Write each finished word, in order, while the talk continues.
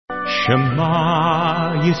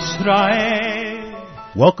Shema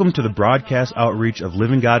Yisrael. Welcome to the broadcast outreach of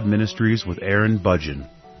Living God Ministries with Aaron Budgeon.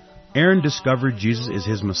 Aaron discovered Jesus is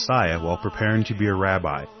his Messiah while preparing to be a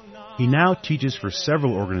rabbi. He now teaches for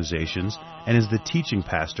several organizations and is the teaching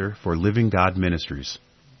pastor for Living God Ministries.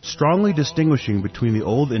 Strongly distinguishing between the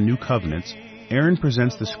Old and New Covenants, Aaron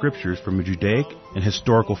presents the Scriptures from a Judaic and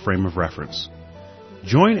historical frame of reference.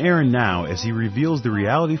 Join Aaron now as he reveals the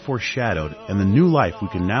reality foreshadowed and the new life we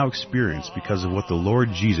can now experience because of what the Lord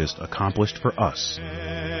Jesus accomplished for us.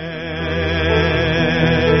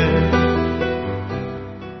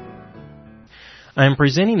 I am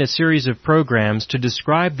presenting a series of programs to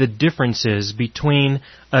describe the differences between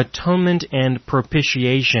atonement and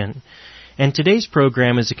propitiation. And today's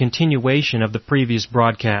program is a continuation of the previous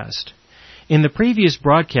broadcast. In the previous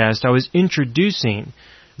broadcast, I was introducing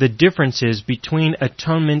the differences between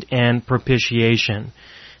atonement and propitiation.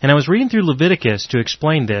 And I was reading through Leviticus to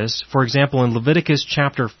explain this. For example, in Leviticus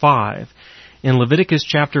chapter 5, in Leviticus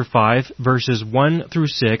chapter 5, verses 1 through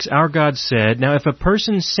 6, our God said, "Now if a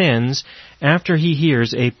person sins after he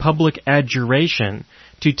hears a public adjuration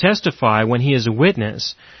to testify when he is a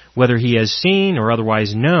witness, whether he has seen or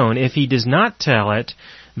otherwise known, if he does not tell it,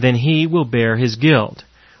 then he will bear his guilt.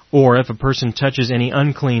 Or if a person touches any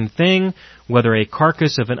unclean thing, whether a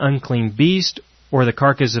carcass of an unclean beast, or the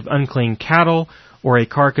carcass of unclean cattle, or a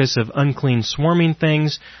carcass of unclean swarming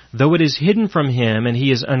things, though it is hidden from him and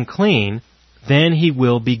he is unclean, then he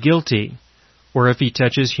will be guilty. Or if he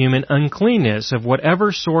touches human uncleanness, of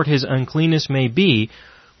whatever sort his uncleanness may be,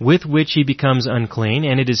 with which he becomes unclean,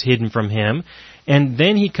 and it is hidden from him, and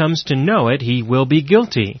then he comes to know it, he will be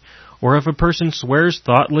guilty. Or if a person swears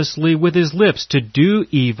thoughtlessly with his lips to do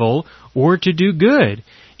evil or to do good,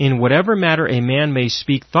 in whatever matter a man may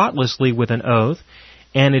speak thoughtlessly with an oath,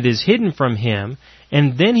 and it is hidden from him,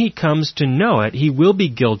 and then he comes to know it, he will be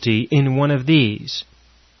guilty in one of these.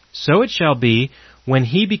 So it shall be, when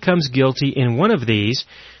he becomes guilty in one of these,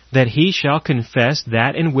 that he shall confess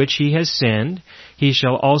that in which he has sinned. He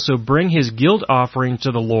shall also bring his guilt offering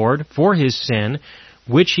to the Lord for his sin,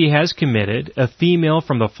 which he has committed, a female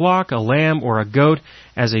from the flock, a lamb or a goat,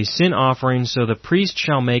 as a sin offering, so the priest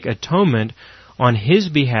shall make atonement on his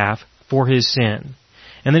behalf for his sin."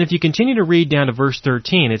 And then if you continue to read down to verse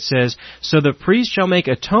 13, it says, "So the priest shall make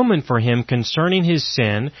atonement for him concerning his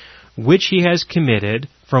sin, which he has committed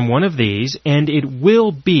from one of these, and it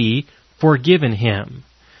will be forgiven him."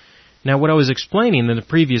 Now, what I was explaining in the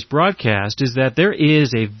previous broadcast is that there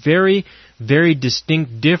is a very, very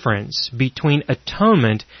distinct difference between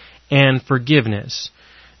atonement and forgiveness.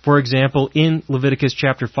 For example, in Leviticus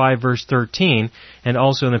chapter 5, verse 13, and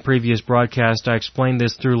also in the previous broadcast, I explained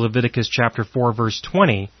this through Leviticus chapter 4, verse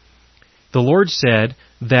 20, the Lord said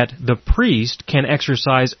that the priest can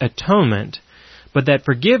exercise atonement, but that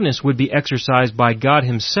forgiveness would be exercised by God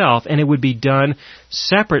Himself, and it would be done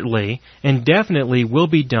separately, and definitely will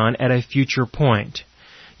be done at a future point.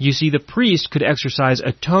 You see, the priest could exercise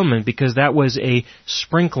atonement because that was a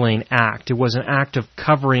sprinkling act. It was an act of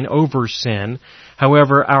covering over sin.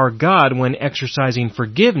 However, our God, when exercising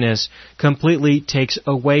forgiveness, completely takes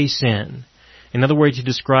away sin. Another way to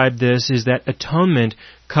describe this is that atonement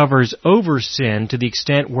covers over sin to the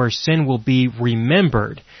extent where sin will be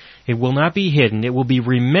remembered. It will not be hidden, it will be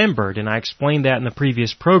remembered, and I explained that in the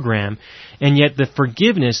previous program. And yet the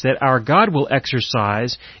forgiveness that our God will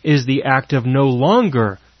exercise is the act of no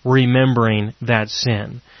longer remembering that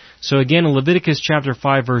sin. So again, in Leviticus chapter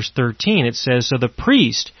 5, verse 13, it says, "So the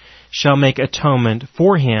priest shall make atonement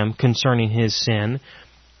for him concerning his sin,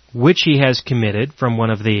 which he has committed from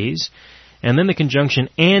one of these." And then the conjunction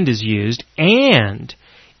 "and" is used, "and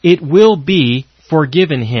it will be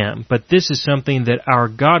forgiven him." But this is something that our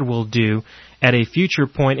God will do at a future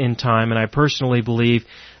point in time, and I personally believe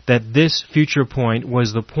that this future point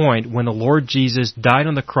was the point when the Lord Jesus died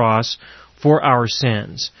on the cross for our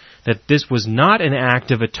sins. That this was not an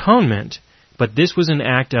act of atonement, but this was an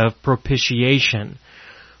act of propitiation.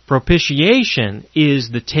 Propitiation is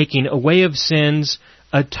the taking away of sins.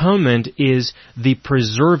 Atonement is the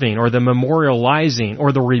preserving or the memorializing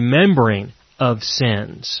or the remembering of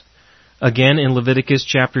sins. Again, in Leviticus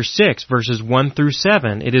chapter 6, verses 1 through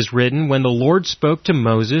 7, it is written, "When the Lord spoke to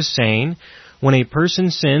Moses, saying, When a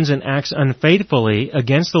person sins and acts unfaithfully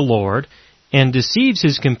against the Lord, and deceives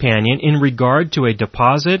his companion in regard to a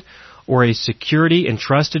deposit or a security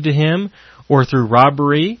entrusted to him, or through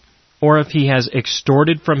robbery, or if he has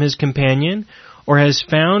extorted from his companion, or has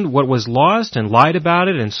found what was lost and lied about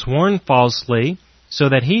it and sworn falsely, so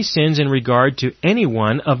that he sins in regard to any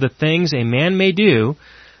one of the things a man may do,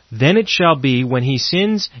 then it shall be when he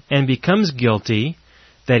sins and becomes guilty,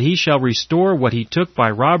 that he shall restore what he took by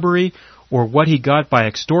robbery, or what he got by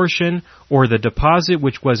extortion, or the deposit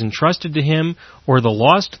which was entrusted to him, or the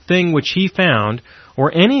lost thing which he found,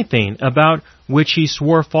 or anything about which he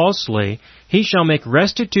swore falsely, he shall make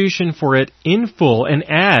restitution for it in full, and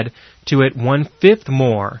add to it 1/5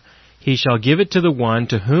 more. He shall give it to the one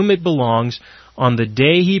to whom it belongs on the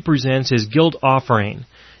day he presents his guilt offering.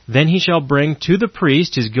 Then he shall bring to the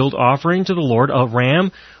priest his guilt offering to the Lord, a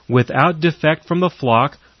ram without defect from the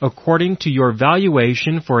flock, according to your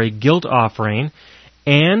valuation for a guilt offering,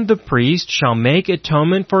 and the priest shall make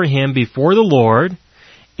atonement for him before the Lord,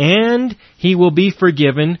 and he will be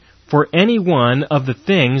forgiven for any one of the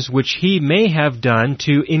things which he may have done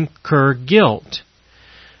to incur guilt.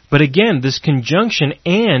 But again, this conjunction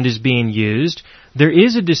 "and" is being used. There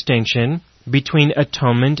is a distinction between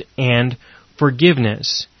atonement and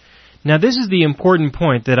forgiveness. Now, this is the important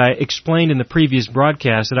point that I explained in the previous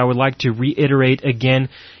broadcast that I would like to reiterate again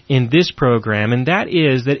in this program, and that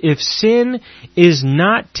is that if sin is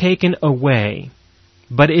not taken away,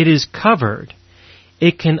 but it is covered,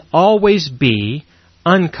 it can always be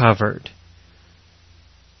uncovered.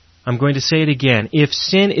 I'm going to say it again. If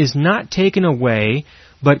sin is not taken away,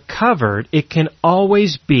 but covered, it can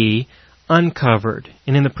always be uncovered.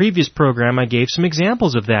 And in the previous program, I gave some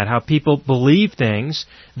examples of that, how people believe things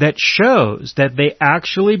that shows that they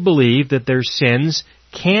actually believe that their sins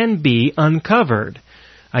can be uncovered.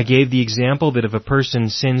 I gave the example that if a person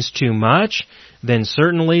sins too much, then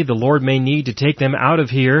certainly the Lord may need to take them out of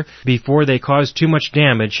here before they cause too much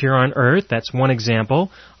damage here on earth. That's one example.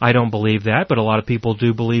 I don't believe that, but a lot of people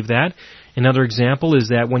do believe that. Another example is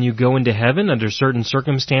that when you go into heaven under certain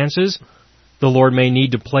circumstances, the Lord may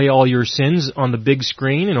need to play all your sins on the big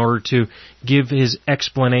screen in order to give His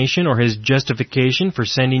explanation or His justification for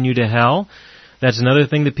sending you to hell. That's another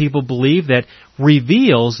thing that people believe that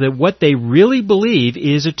reveals that what they really believe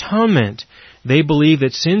is atonement. They believe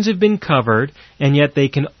that sins have been covered, and yet they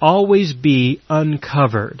can always be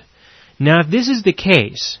uncovered. Now, if this is the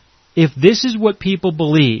case, if this is what people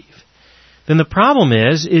believe, then the problem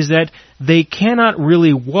is that they cannot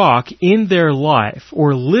really walk in their life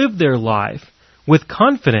or live their life with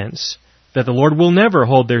confidence that the Lord will never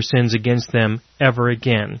hold their sins against them ever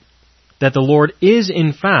again. That the Lord is,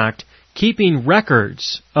 in fact, keeping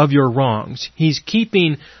records of your wrongs. He's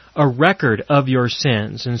keeping a record of your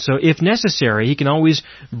sins. And so, if necessary, He can always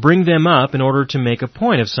bring them up in order to make a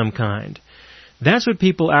point of some kind. That's what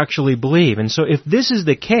people actually believe. And so, if this is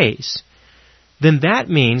the case, then that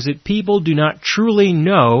means that people do not truly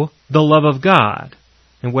know the love of God.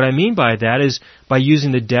 And what I mean by that is by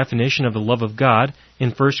using the definition of the love of God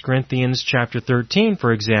in 1 Corinthians chapter 13,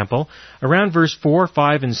 for example. Around verse 4,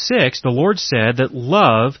 5, and 6, the Lord said that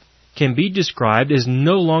love can be described as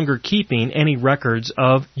no longer keeping any records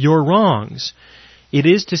of your wrongs. It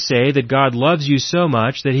is to say that God loves you so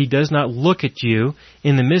much that He does not look at you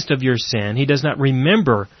in the midst of your sin. He does not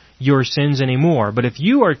remember your sins anymore. But if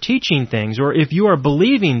you are teaching things, or if you are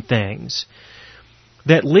believing things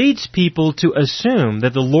that leads people to assume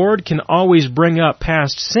that the Lord can always bring up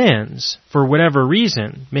past sins for whatever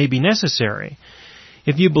reason may be necessary,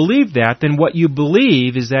 if you believe that, then what you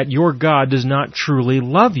believe is that your God does not truly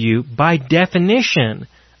love you by definition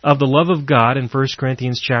of the love of God in 1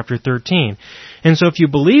 Corinthians chapter 13. And so if you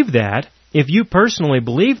believe that, if you personally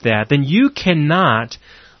believe that, then you cannot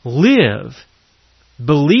live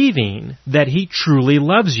believing that He truly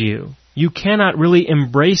loves you. You cannot really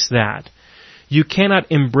embrace that. You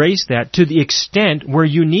cannot embrace that to the extent where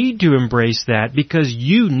you need to embrace that, because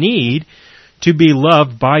you need to be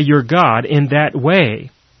loved by your God in that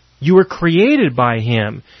way. You were created by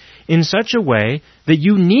Him in such a way that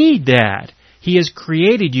you need that. He has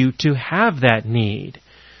created you to have that need.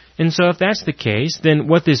 And so if that's the case, then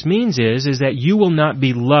what this means is that you will not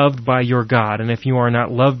be loved by your God. And if you are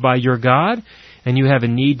not loved by your God, and you have a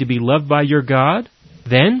need to be loved by your God,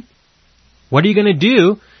 then what are you going to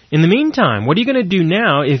do in the meantime? What are you going to do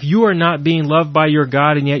now if you are not being loved by your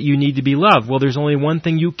God and yet you need to be loved? Well, there's only one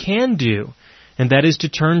thing you can do, and that is to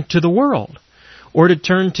turn to the world, or to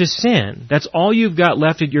turn to sin. That's all you've got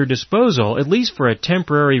left at your disposal, at least for a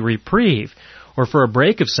temporary reprieve, or for a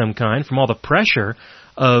break of some kind from all the pressure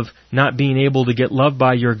of not being able to get loved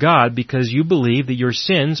by your God because you believe that your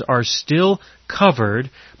sins are still covered,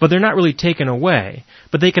 but they're not really taken away.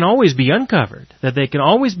 But they can always be uncovered, that they can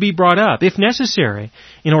always be brought up, if necessary,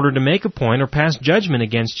 in order to make a point or pass judgment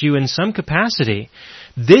against you in some capacity.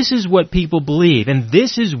 This is what people believe, and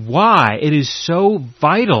this is why it is so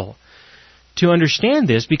vital to understand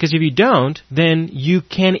this, because if you don't, then you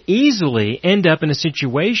can easily end up in a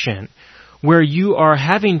situation where you are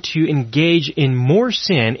having to engage in more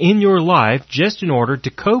sin in your life just in order to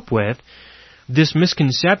cope with this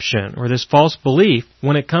misconception or this false belief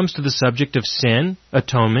when it comes to the subject of sin,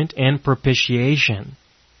 atonement, and propitiation.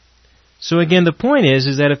 So again, the point is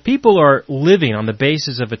that if people are living on the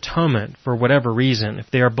basis of atonement for whatever reason, if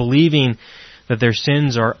they are believing that their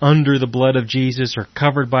sins are under the blood of Jesus or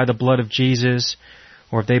covered by the blood of Jesus,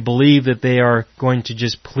 or if they believe that they are going to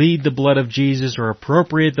just plead the blood of Jesus or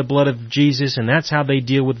appropriate the blood of Jesus and that's how they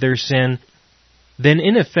deal with their sin, then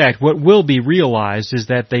in effect what will be realized is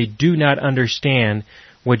that they do not understand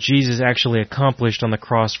what Jesus actually accomplished on the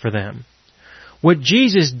cross for them. What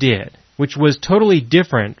Jesus did, which was totally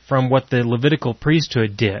different from what the Levitical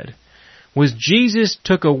priesthood did, was Jesus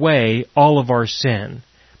took away all of our sin.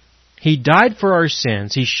 He died for our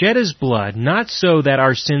sins. He shed His blood, not so that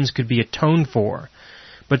our sins could be atoned for,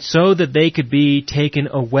 but so that they could be taken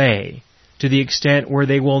away to the extent where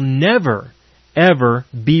they will never, ever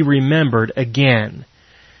be remembered again.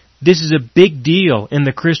 This is a big deal in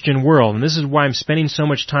the Christian world, and this is why I'm spending so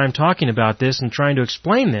much time talking about this and trying to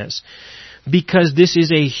explain this, because this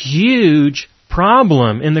is a huge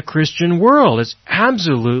problem in the Christian world. It's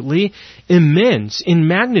absolutely immense in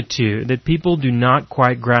magnitude that people do not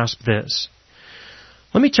quite grasp this.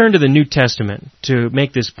 Let me turn to the New Testament to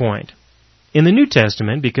make this point. In the New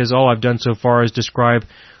Testament, because all I've done so far is describe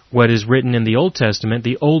what is written in the Old Testament,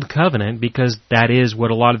 the Old Covenant, because that is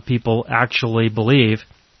what a lot of people actually believe.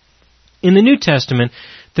 In the New Testament,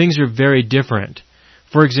 things are very different.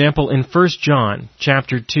 For example, in 1 John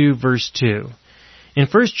chapter 2, verse 2. In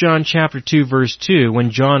 1 John chapter 2, verse 2,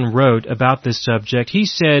 when John wrote about this subject, he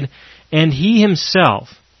said, "And He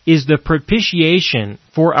Himself is the propitiation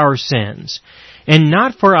for our sins, and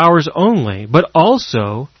not for ours only, but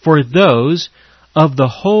also for those of the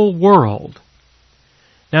whole world."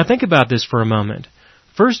 Now think about this for a moment.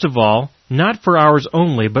 First of all, not for ours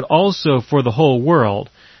only, but also for the whole world.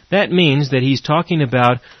 That means that he's talking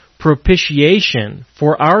about propitiation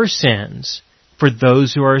for our sins, for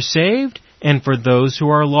those who are saved and for those who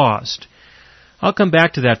are lost. I'll come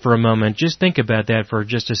back to that for a moment. Just think about that for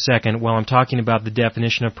just a second while I'm talking about the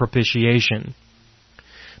definition of propitiation.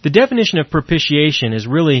 The definition of propitiation is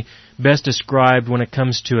really best described when it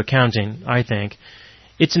comes to accounting, I think.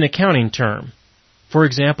 It's an accounting term. For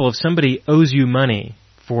example, if somebody owes you money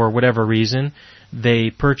for whatever reason, they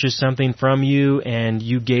purchased something from you and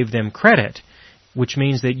you gave them credit, which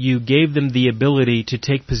means that you gave them the ability to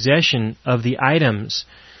take possession of the items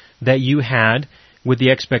that you had with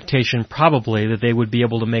the expectation probably that they would be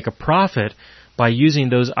able to make a profit by using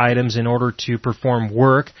those items in order to perform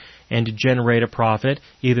work and to generate a profit,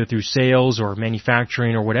 either through sales or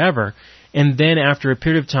manufacturing or whatever. And then after a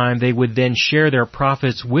period of time, they would then share their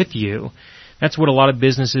profits with you. That's what a lot of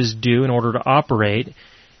businesses do in order to operate.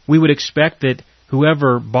 We would expect that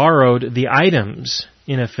whoever borrowed the items,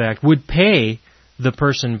 in effect, would pay the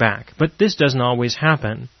person back. But this doesn't always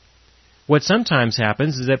happen. What sometimes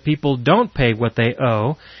happens is that people don't pay what they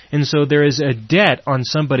owe, and so there is a debt on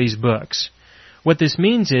somebody's books. What this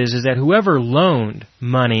means is that whoever loaned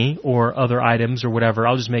money or other items or whatever,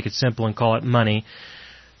 I'll just make it simple and call it money,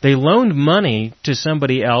 they loaned money to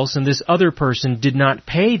somebody else and this other person did not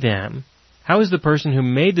pay them. How is the person who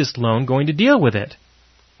made this loan going to deal with it?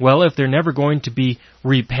 Well, if they're never going to be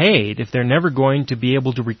repaid, if they're never going to be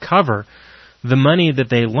able to recover the money that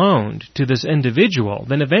they loaned to this individual,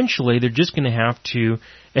 then eventually they're just going to have to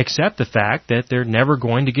accept the fact that they're never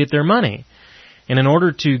going to get their money. And in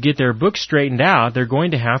order to get their books straightened out, they're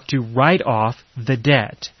going to have to write off the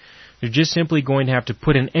debt. They're just simply going to have to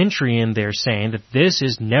put an entry in there saying that this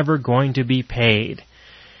is never going to be paid.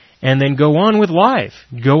 And then go on with life,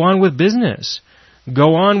 go on with business,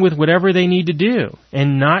 go on with whatever they need to do,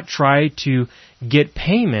 and not try to get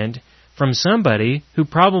payment from somebody who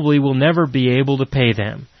probably will never be able to pay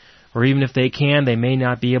them. Or even if they can, they may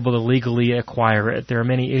not be able to legally acquire it. There are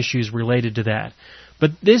many issues related to that.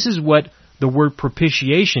 But this is what the word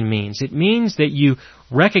propitiation means. It means that you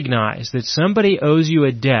recognize that somebody owes you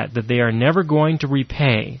a debt that they are never going to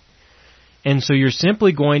repay. And so you're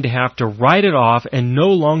simply going to have to write it off and no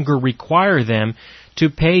longer require them to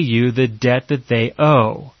pay you the debt that they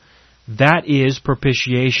owe. That is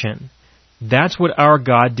propitiation. That's what our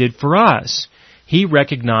God did for us. He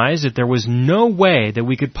recognized that there was no way that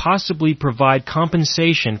we could possibly provide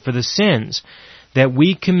compensation for the sins that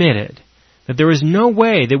we committed. That there was no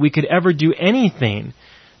way that we could ever do anything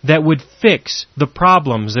that would fix the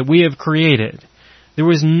problems that we have created. There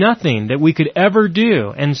was nothing that we could ever do,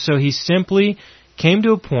 and so He simply came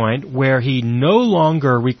to a point where He no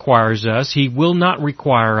longer requires us, He will not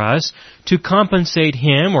require us to compensate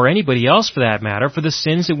Him or anybody else for that matter for the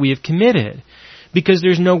sins that we have committed. Because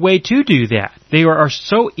there's no way to do that. They are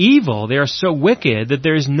so evil, they are so wicked, that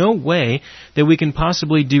there is no way that we can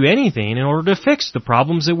possibly do anything in order to fix the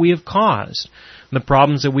problems that we have caused, the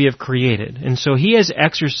problems that we have created. And so He has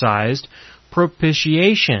exercised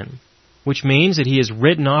propitiation, which means that He has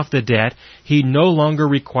written off the debt. He no longer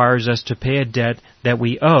requires us to pay a debt that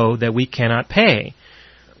we owe that we cannot pay.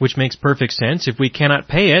 Which makes perfect sense. If we cannot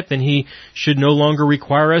pay it, then He should no longer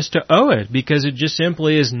require us to owe it, because it just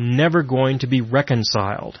simply is never going to be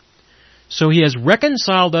reconciled. So He has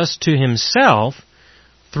reconciled us to Himself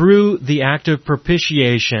through the act of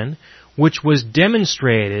propitiation, which was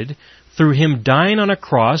demonstrated through Him dying on a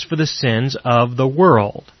cross for the sins of the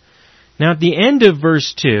world. Now at the end of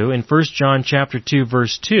verse 2, in 1 John chapter 2,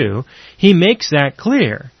 verse 2, He makes that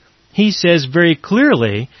clear. He says very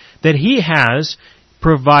clearly that He has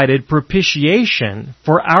provided propitiation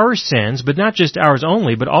for our sins, but not just ours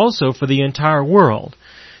only, but also for the entire world.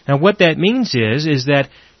 Now what that means is that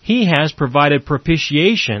He has provided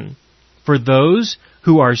propitiation for those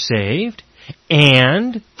who are saved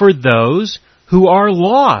and for those who are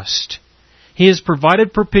lost. He has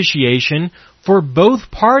provided propitiation for both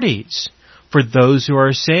parties, for those who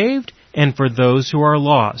are saved and for those who are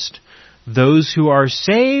lost. Those who are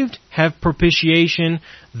saved have propitiation.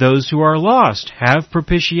 Those who are lost have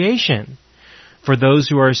propitiation. For those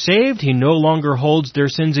who are saved, He no longer holds their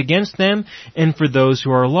sins against them, and for those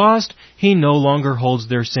who are lost, He no longer holds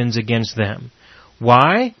their sins against them.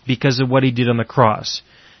 Why? Because of what He did on the cross.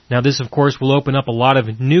 Now this, of course, will open up a lot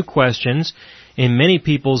of new questions in many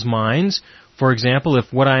people's minds. For example,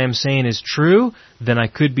 if what I am saying is true, then I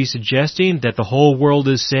could be suggesting that the whole world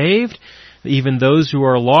is saved, even those who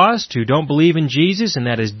are lost, who don't believe in Jesus, and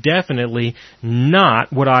that is definitely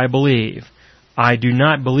not what I believe. I do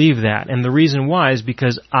not believe that. And the reason why is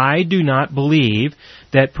because I do not believe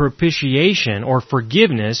that propitiation or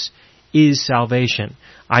forgiveness is salvation.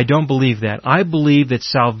 I don't believe that. I believe that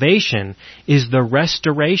salvation is the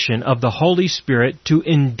restoration of the Holy Spirit to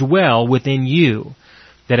indwell within you.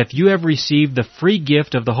 That if you have received the free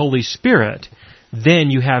gift of the Holy Spirit, then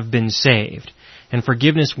you have been saved. And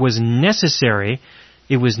forgiveness was necessary.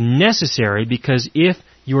 It was necessary because if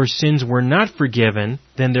your sins were not forgiven,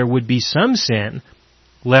 then there would be some sin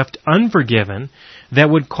left unforgiven that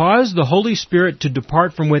would cause the Holy Spirit to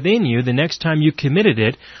depart from within you the next time you committed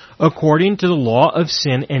it, according to the law of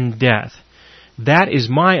sin and death. That is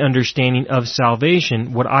my understanding of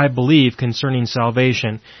salvation, what I believe concerning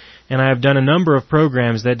salvation. And I have done a number of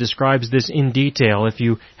programs that describes this in detail. If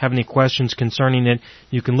you have any questions concerning it,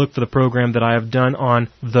 you can look for the program that I have done on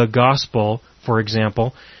the gospel, for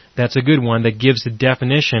example. That's a good one that gives the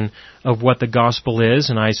definition of what the gospel is,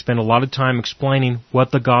 and I spend a lot of time explaining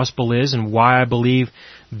what the gospel is and why I believe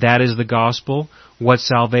that is the gospel, what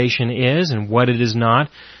salvation is and what it is not.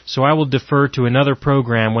 So I will defer to another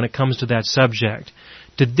program when it comes to that subject.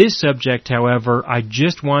 To this subject, however, I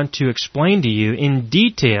just want to explain to you in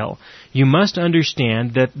detail, you must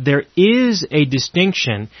understand that there is a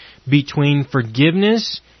distinction between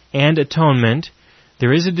forgiveness and atonement.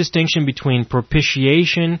 There is a distinction between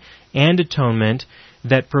propitiation and atonement,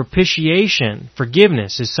 that propitiation,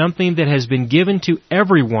 forgiveness, is something that has been given to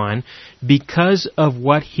everyone because of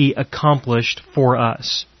what He accomplished for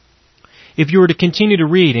us. If you were to continue to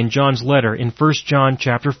read in John's letter, in 1 John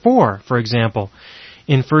chapter 4, for example,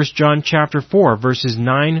 in 1 John chapter 4, verses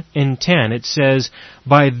 9 and 10, it says,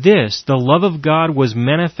 "By this the love of God was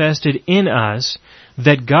manifested in us,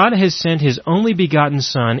 that God has sent His only begotten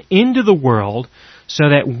Son into the world, so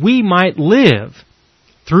that we might live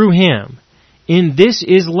through Him. In this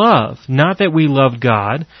is love, not that we loved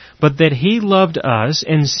God, but that He loved us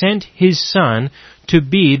and sent His Son to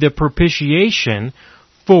be the propitiation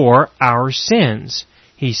for our sins."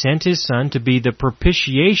 He sent His Son to be the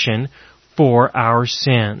propitiation for our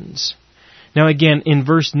sins. Now again, in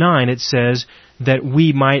verse 9 it says that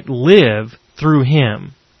we might live through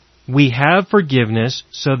Him. We have forgiveness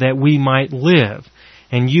so that we might live.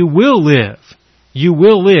 And you will live. You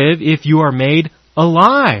will live if you are made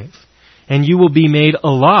alive. And you will be made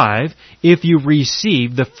alive if you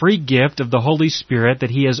receive the free gift of the Holy Spirit that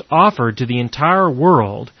He has offered to the entire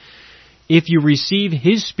world. If you receive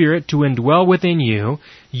His Spirit to indwell within you,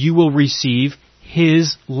 you will receive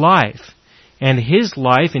His life. And His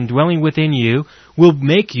life indwelling within you will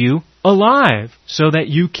make you alive so that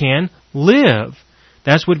you can live.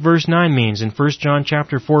 That's what verse 9 means. In 1 John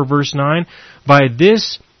chapter 4, verse 9, "By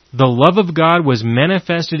this the love of God was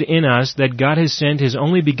manifested in us, that God has sent His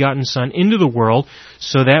only begotten Son into the world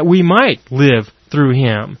so that we might live through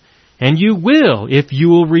Him. And you will if you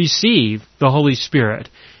will receive the Holy Spirit.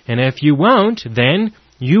 And if you won't, then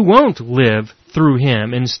you won't live through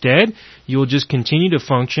Him. Instead, you will just continue to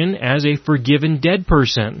function as a forgiven dead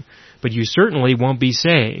person. But you certainly won't be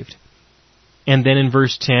saved. And then in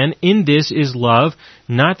verse 10, in this is love,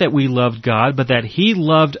 not that we loved God, but that He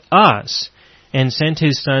loved us and sent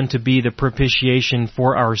His Son to be the propitiation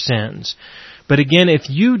for our sins. But again, if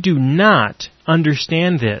you do not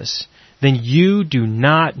understand this, then you do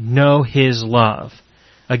not know His love.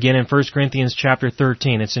 Again, in 1 Corinthians chapter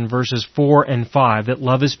 13, it's in verses 4 and 5, that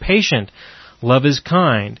love is patient, love is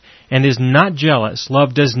kind, and is not jealous.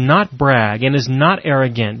 Love does not brag, and is not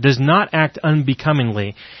arrogant, does not act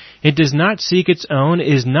unbecomingly. It does not seek its own,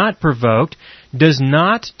 is not provoked, does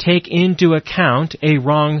not take into account a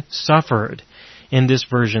wrong suffered. In this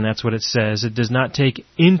version, that's what it says. It does not take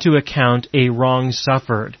into account a wrong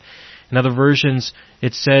suffered. In other versions,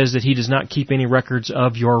 it says that He does not keep any records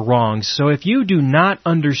of your wrongs. So if you do not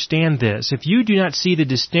understand this, if you do not see the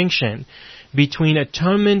distinction between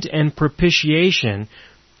atonement and propitiation,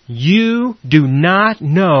 you do not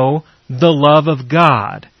know the love of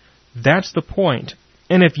God. That's the point.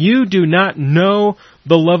 And if you do not know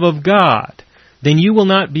the love of God, then you will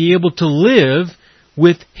not be able to live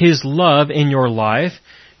with His love in your life.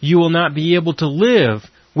 You will not be able to live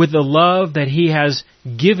with the love that He has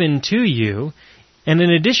given to you. And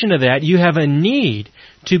in addition to that, you have a need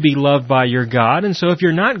to be loved by your God. And so if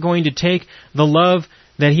you're not going to take the love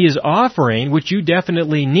that He is offering, which you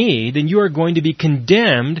definitely need, then you are going to be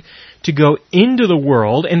condemned to go into the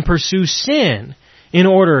world and pursue sin in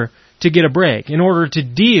order to get a break, in order to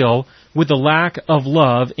deal with the lack of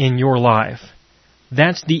love in your life.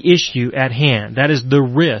 That's the issue at hand. That is the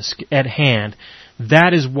risk at hand.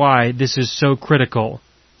 That is why this is so critical,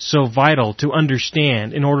 so vital to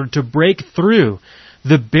understand in order to break through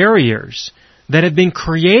the barriers that have been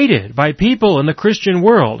created by people in the Christian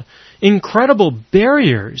world. Incredible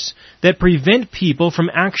barriers that prevent people from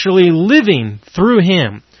actually living through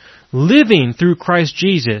Him, living through Christ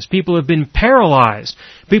Jesus. People have been paralyzed.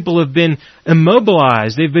 People have been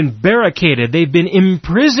immobilized. They've been barricaded. They've been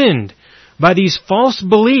imprisoned by these false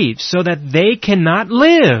beliefs so that they cannot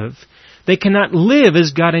live. They cannot live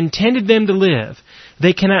as God intended them to live.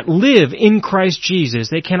 They cannot live in Christ Jesus.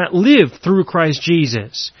 They cannot live through Christ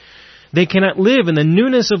Jesus. They cannot live in the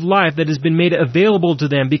newness of life that has been made available to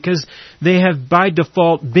them because they have by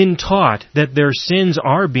default been taught that their sins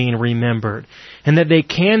are being remembered and that they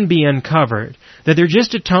can be uncovered, that they're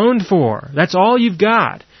just atoned for. That's all you've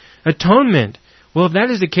got. Atonement. Well, if that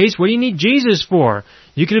is the case, what do you need Jesus for?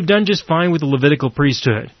 You could have done just fine with the Levitical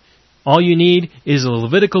priesthood. All you need is a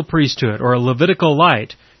Levitical priesthood or a Levitical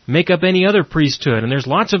light. Make up any other priesthood, and there's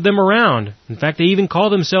lots of them around. In fact, they even call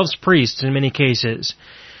themselves priests in many cases.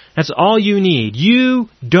 That's all you need. You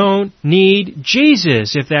don't need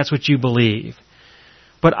Jesus if that's what you believe.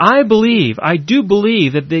 But I do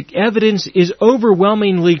believe that the evidence is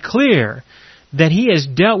overwhelmingly clear that He has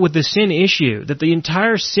dealt with the sin issue, that the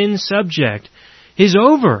entire sin subject is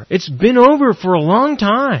over. It's been over for a long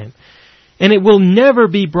time. And it will never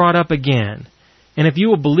be brought up again. And if you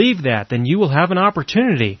will believe that, then you will have an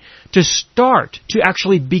opportunity to start, to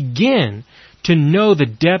actually begin to know the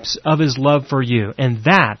depths of His love for you. And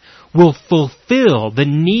that will fulfill the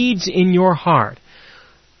needs in your heart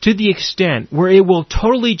to the extent where it will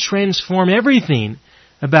totally transform everything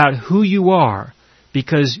about who you are,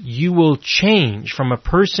 because you will change from a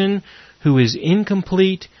person who is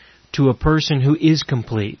incomplete to a person who is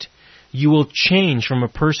complete. You will change from a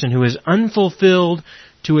person who is unfulfilled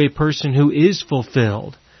to a person who is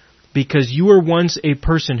fulfilled, because you were once a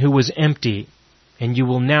person who was empty, and you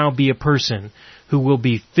will now be a person who will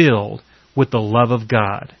be filled with the love of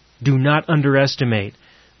God. Do not underestimate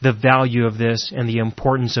the value of this and the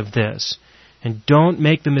importance of this. And don't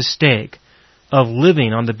make the mistake of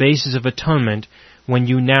living on the basis of atonement when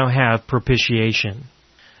you now have propitiation.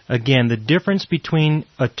 Again, the difference between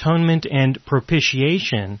atonement and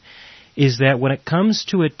propitiation is that when it comes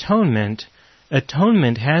to atonement,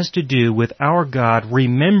 atonement has to do with our God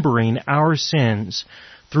remembering our sins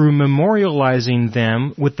through memorializing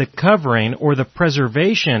them with the covering or the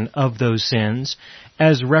preservation of those sins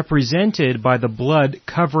as represented by the blood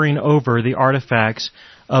covering over the artifacts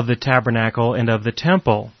of the tabernacle and of the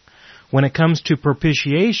temple. When it comes to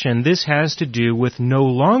propitiation, this has to do with no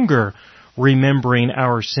longer remembering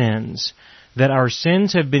our sins, that our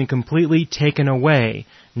sins have been completely taken away,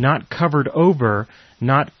 not covered over,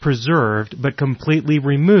 not preserved, but completely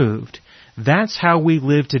removed. That's how we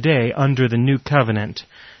live today under the new covenant.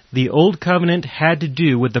 The old covenant had to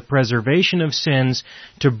do with the preservation of sins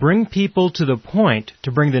to bring people to the point,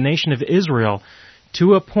 to bring the nation of Israel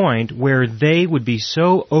to a point where they would be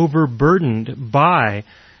so overburdened by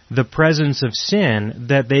the presence of sin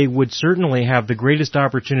that they would certainly have the greatest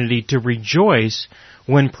opportunity to rejoice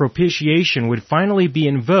when propitiation would finally be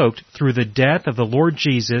invoked through the death of the Lord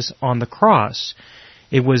Jesus on the cross.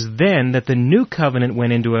 It was then that the new covenant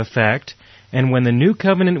went into effect, and when the new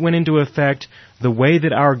covenant went into effect, the way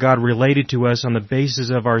that our God related to us on the basis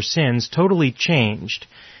of our sins totally changed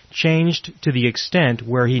to the extent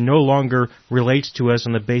where He no longer relates to us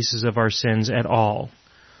on the basis of our sins at all.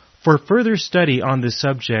 For further study on this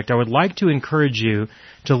subject, I would like to encourage you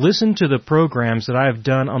to listen to the programs that I have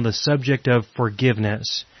done on the subject of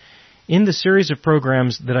forgiveness. In the series of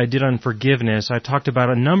programs that I did on forgiveness, I talked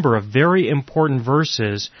about a number of very important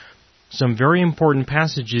verses, some very important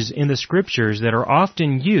passages in the Scriptures that are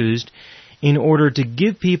often used in order to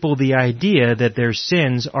give people the idea that their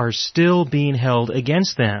sins are still being held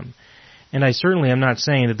against them. And I certainly am not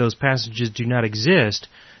saying that those passages do not exist,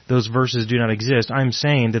 those verses do not exist. I'm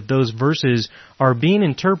saying that those verses are being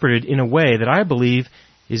interpreted in a way that I believe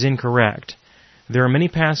is incorrect. There are many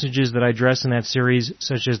passages that I address in that series,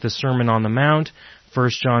 such as the Sermon on the Mount, 1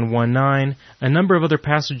 John 1:9, a number of other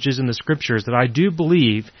passages in the Scriptures that I do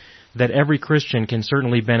believe that every Christian can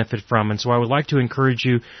certainly benefit from. And so I would like to encourage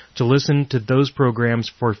you to listen to those programs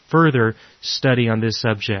for further study on this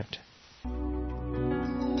subject.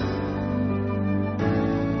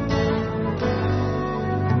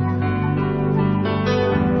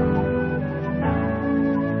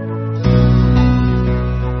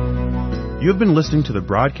 You have been listening to the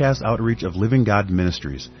broadcast outreach of Living God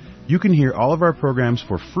Ministries. You can hear all of our programs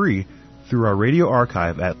for free through our radio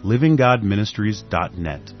archive at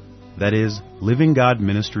livinggodministries.net. That is,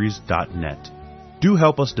 livinggodministries.net. Do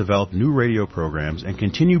help us develop new radio programs and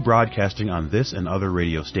continue broadcasting on this and other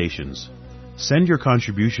radio stations. Send your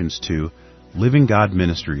contributions to Living God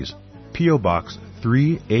Ministries, P.O. Box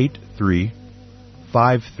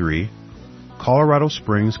 38353, Colorado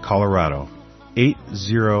Springs, Colorado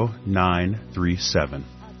 80937,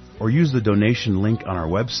 or use the donation link on our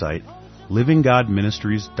website,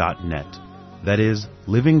 livinggodministries.net. That is,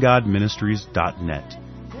 livinggodministries.net.